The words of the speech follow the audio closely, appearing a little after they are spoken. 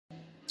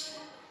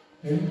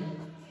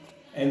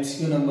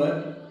MCQ number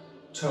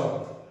 6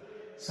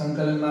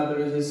 संकलन में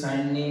आपेलू छे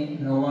sin ની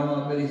 99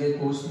 आपेली छे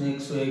cos ની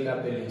 101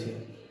 आपेली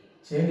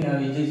छे ने आ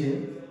इजी छे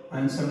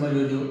आंसर में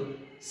जोजो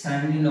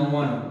sin ની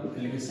 99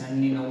 એટલે કે sin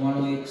ની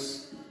 99x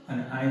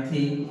અને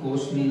અહીંથી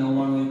cos ની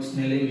 99x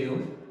ને લઈ લ્યો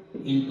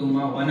ઇન્ટુ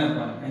માં 1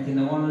 upon અહીંથી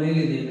 99 લઈ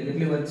લીધી એટલે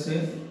કેટલી વધશે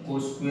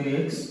cos square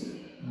x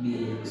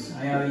dx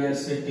અહીં આવી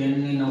જશે tan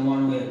ની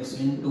 99x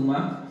ઇન્ટુ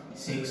માં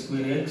sec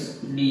square x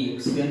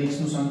dx tan x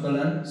નું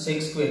સંકલન sec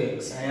square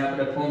x અહીં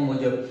આપણે ફોર્મ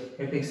મુજબ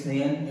fx ને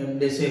n f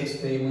dash x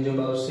તો એ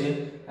મુજબ આવશે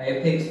આ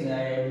fx ને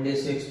આ f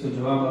dash x તો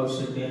જવાબ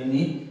આવશે tan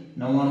ની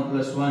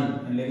 99 + 1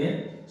 એટલે કે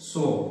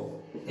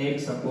 100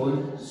 x upon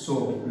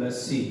 100 plus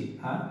c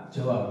આ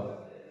જવાબ।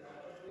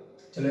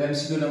 चलो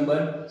एमसीक्यू नंबर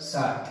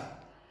 7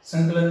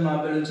 संकलन में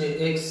आपेलू छे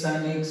x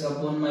sin x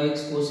upon में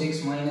x cos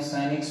x minus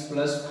sin x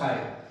plus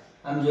 5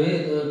 આમ જોઈએ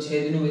તો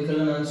છેદનું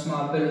વિકલન અંશમાં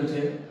આપેલું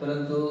છે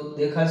પરંતુ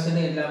દેખાશે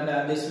નહીં એટલે આપણે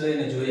આદેશ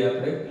લઈને જોઈએ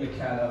આપણે એટલે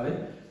ખ્યાલ આવે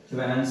કે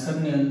ભાઈ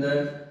આન્સરની અંદર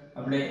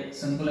આપણે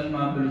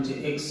સંકલનમાં આપેલું છે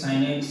x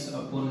sin x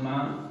upon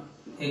માં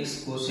x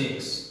cos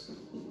x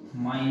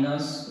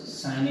minus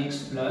sin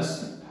x plus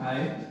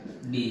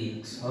 5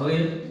 dx હવે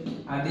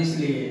આદેશ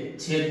લઈએ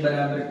છેદ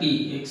બરાબર t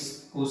x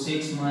cos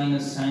x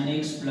minus sin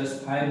x plus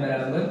 5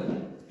 બરાબર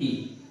t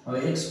હવે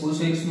x cos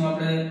x નું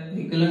આપણે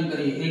વિકલન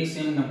કરીએ x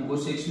m ના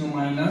cos x નું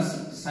minus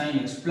sin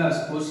x plus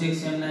cos x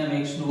m ના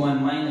x નું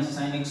 1 minus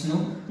sin x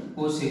નું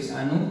cos x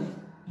આનું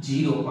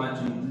 0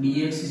 પાંચમું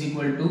dx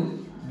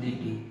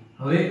dt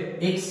હવે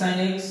x sin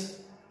x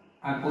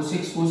આ cos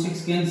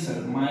x cancel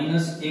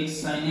minus x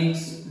sin x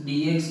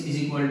dx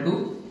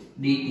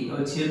dt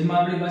હવે છેદમાં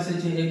આપણી પાસે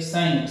છે x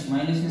sin x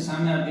માઈનસ ને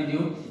સામે આપી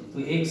દો તો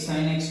x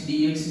sin x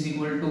dx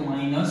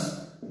minus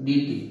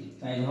dt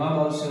તો આ જવાબ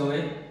આવશે હવે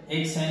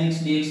x sin x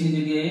dx ની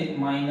જગ્યાએ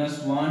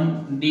 -1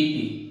 dt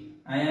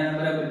અહીંયા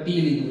બરાબર t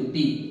લીધું t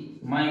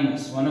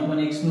minus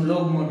 1 x નું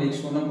log mod x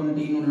 1 t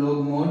નું log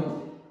mod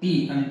t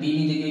અને t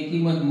ની જગ્યાએ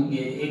કિંમત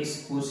મૂકીએ x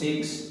cos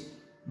x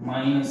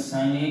minus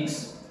sin x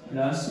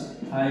plus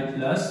 5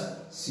 plus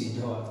c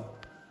જવાબ।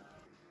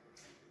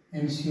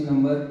 MCQ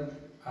નંબર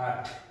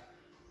 8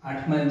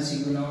 8માં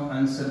MCQ નો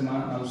આન્સર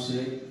માં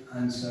આવશે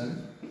answer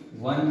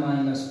 1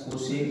 minus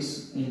cos x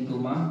into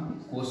માં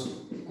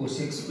cos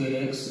x square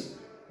x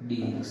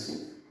dx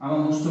આમાં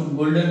મોસ્ટ ઓફ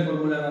ગોલ્ડન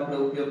ફોર્મ્યુલા આપણે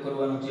ઉપયોગ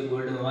કરવાનો છે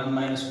ગોલ્ડન 1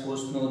 minus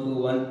cos નો હતો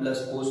 1 plus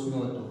cos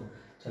નો હતો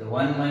ચલો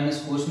 1 minus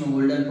cos નો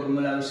ગોલ્ડન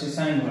ફોર્મ્યુલા આવશે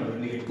sin વાળો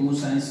એટલે 2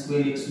 sin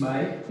square x by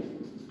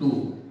 2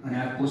 અને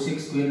આ cos x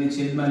સ્ક્વેર ને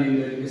છેદમાં લઈ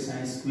લો એટલે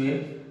sin square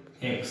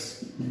x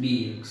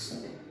dx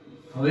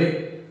હવે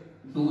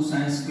 2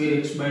 sin square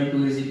x by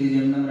 2 as it is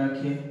એમ નામ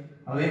રાખીએ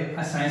હવે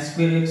આ sin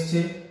square x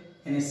છે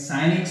એને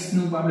sin x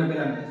નું આપણે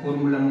પહેલા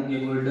ફોર્મ્યુલા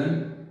મૂકીએ golden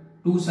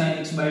 2 sin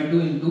x by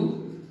 2 into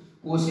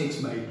cos x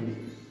by 2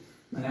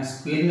 અને આ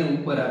સ્ક્વેર ને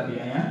ઉપર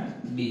આપીએ અહીંયા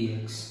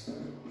dx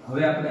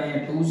હવે આપણે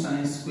અહીંયા 2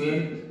 sin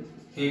square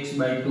x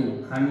by 2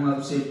 આનું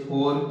આવશે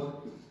 4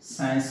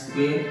 sin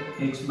square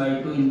x by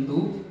 2 into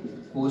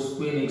cos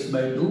square x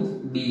by 2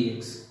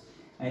 dx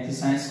અહીંથી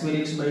sin square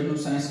x by 2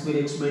 sin square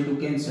x by 2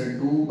 cancel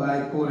 2 by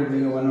 4 એટલે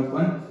કે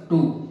 1/2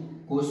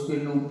 cos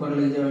square ને ઉપર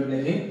લઈ જાવ એટલે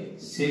કે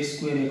sec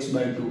square x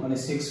by 2 અને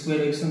sec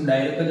square x નું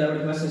ડાયરેક્ટ જ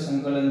આપણી પાસે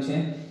સંકલન છે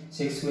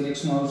sec square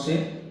x નું આવશે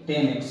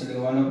 10x એટલે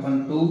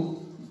 1/2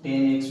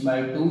 10x by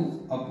 2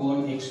 upon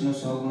x નો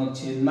સહગુણક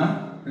છેદમાં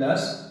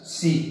પ્લસ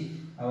c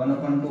આ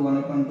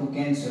 1/2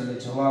 કેન્સલ એટલે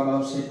જવાબ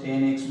આવશે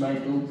 10x by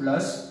 2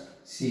 પ્લસ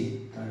c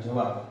આ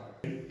જવાબ।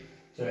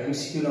 ચલો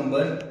MCQ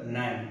નંબર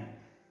 9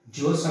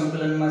 જો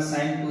સંકલનમાં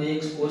sin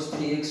 2x cos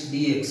 3x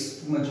dx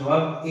માં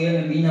જવાબ a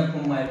અને b ના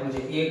ફોર્મમાં આપ્યો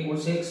છે a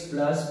cos x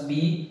b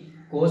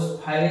cos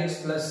 5x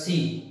c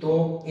તો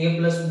a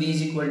b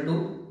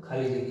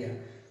ખાલી જગ્યા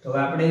તો હવે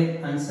આપણે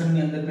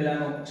આન્સરની અંદર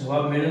પહેલાનો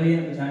જવાબ મેળવીએ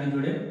પછી આની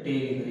જોડે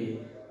ટેલી કરીએ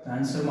તો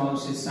આન્સરમાં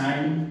આવશે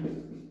sin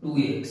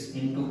 2x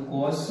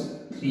cos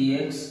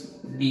 3x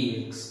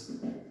dx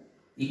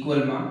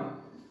ઇક્વલમાં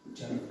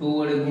ચાલો 2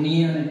 વડે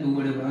ગુણીએ અને 2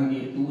 વડે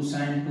ભાગીએ 2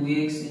 sin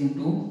 2x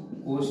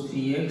cos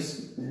 3x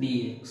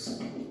dx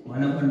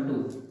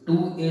 1/2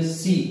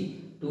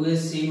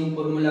 2sc નું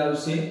ફોર્મ્યુલા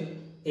આવશે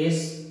s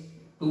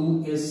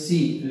 2sc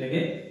એટલે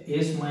કે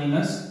s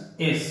minus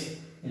s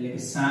એટલે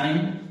કે sin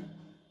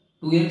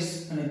 2x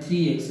અને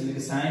 3x એટલે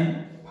કે sin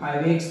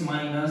 5x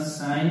minus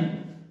sin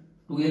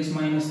 2x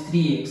minus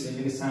 3x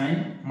એટલે કે sin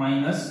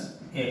minus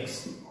x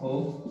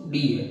of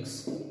dx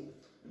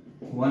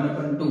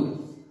 1/2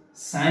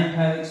 sin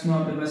 5x નો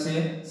આપણી પાસે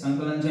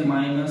સંકલન છે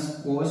minus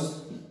cos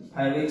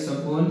 5x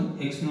upon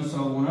x નો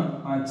સહગુણક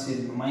 5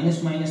 છેદમાં માઈનસ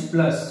માઈનસ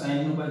પ્લસ sin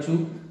નું પાછું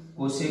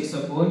cos x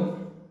upon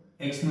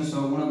x નો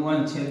સહગુણક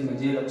 1 છેદમાં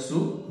જે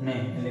લખશું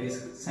નહીં એટલે કે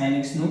sin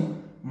x નું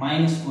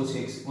minus cos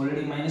x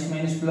already minus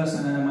minus plus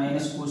અને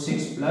minus cos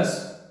x plus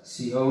c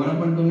હવે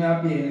 1/2 ને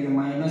આપીએ એટલે કે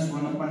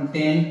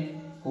 -1/10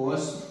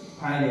 cos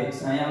 5x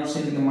અહીંયા આવશે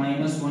એટલે કે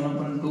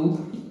 -1/2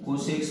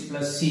 cos x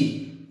c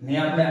ને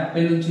આપણે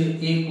આપેલું છે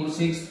a cos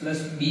x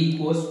b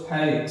cos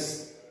 5x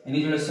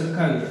એની જોડે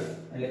સરખાવીએ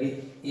એટલે કે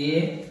a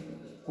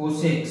cos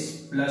x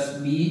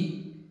b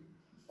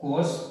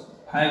cos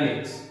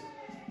 5x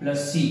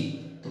plus c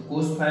તો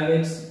cos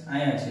 5x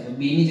અહીંયા છે તો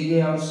b ની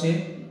જગ્યાએ આવશે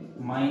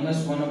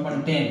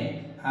 -1/10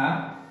 આ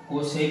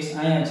cos x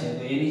અહીંયા છે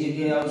તો એની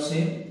જગ્યાએ આવશે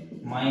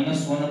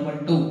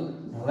 -1/2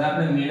 હવે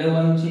આપણે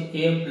મેળવવાનું છે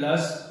a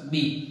plus b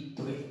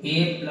તો a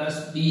plus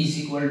b is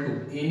equal to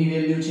a ની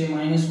વેલ્યુ છે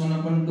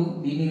 -1/2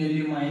 b ની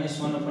વેલ્યુ -1/10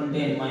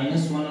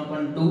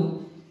 -1/2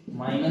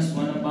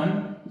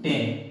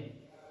 -1/10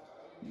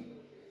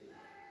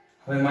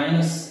 હવે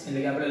માઈનસ એટલે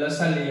કે આપણે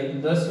લસા લઈએ તો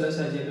 10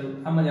 લસા છે તો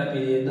આમ જ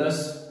આપી દઈએ 10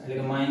 એટલે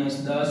કે -10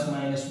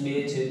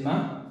 -2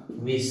 છેદમાં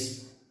 20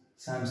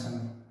 સામ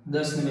સામે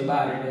 10 ને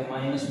 12 એટલે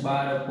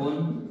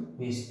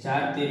 -12/20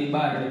 4 તેરી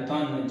 12 એટલે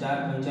 3 ને 4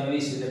 ×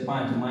 5 એટલે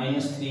 5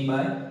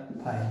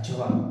 -3/5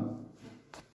 જવાબ